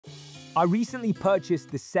I recently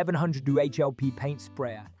purchased the 700W HVLP Paint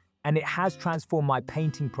Sprayer, and it has transformed my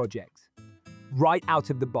painting projects. Right out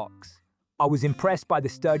of the box, I was impressed by the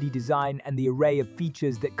sturdy design and the array of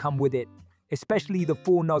features that come with it, especially the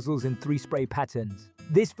 4 nozzles and 3 spray patterns.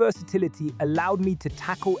 This versatility allowed me to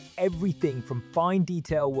tackle everything from fine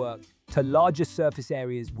detail work to larger surface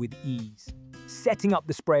areas with ease. Setting up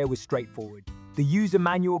the sprayer was straightforward. The user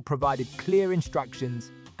manual provided clear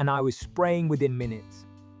instructions, and I was spraying within minutes.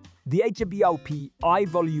 The HVLP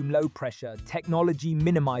high-volume low-pressure technology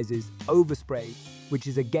minimizes overspray, which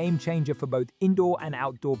is a game changer for both indoor and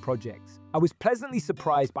outdoor projects. I was pleasantly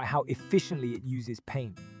surprised by how efficiently it uses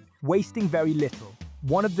paint, wasting very little.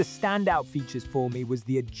 One of the standout features for me was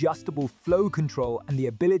the adjustable flow control and the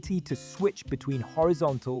ability to switch between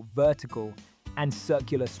horizontal, vertical, and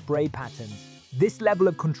circular spray patterns. This level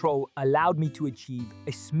of control allowed me to achieve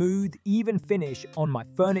a smooth, even finish on my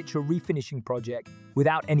furniture refinishing project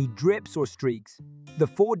without any drips or streaks. The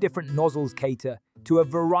 4 different nozzles cater to a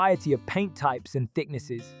variety of paint types and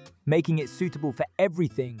thicknesses, making it suitable for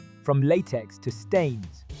everything from latex to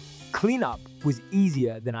stains. Cleanup was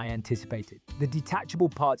easier than I anticipated. The detachable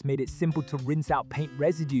parts made it simple to rinse out paint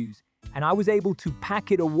residues, and I was able to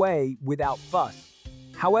pack it away without fuss.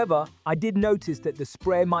 However, I did notice that the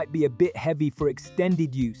sprayer might be a bit heavy for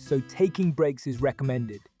extended use, so taking breaks is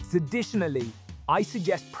recommended. Additionally, I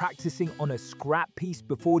suggest practicing on a scrap piece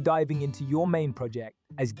before diving into your main project,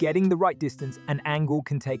 as getting the right distance and angle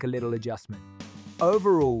can take a little adjustment.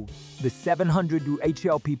 Overall, the 700W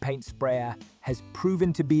HVLP Paint Sprayer has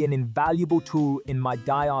proven to be an invaluable tool in my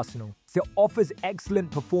dye arsenal. It offers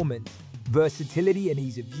excellent performance, versatility, and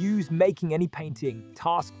ease of use, making any painting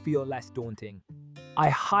task feel less daunting. I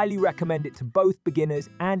highly recommend it to both beginners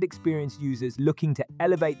and experienced users looking to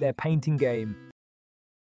elevate their painting game.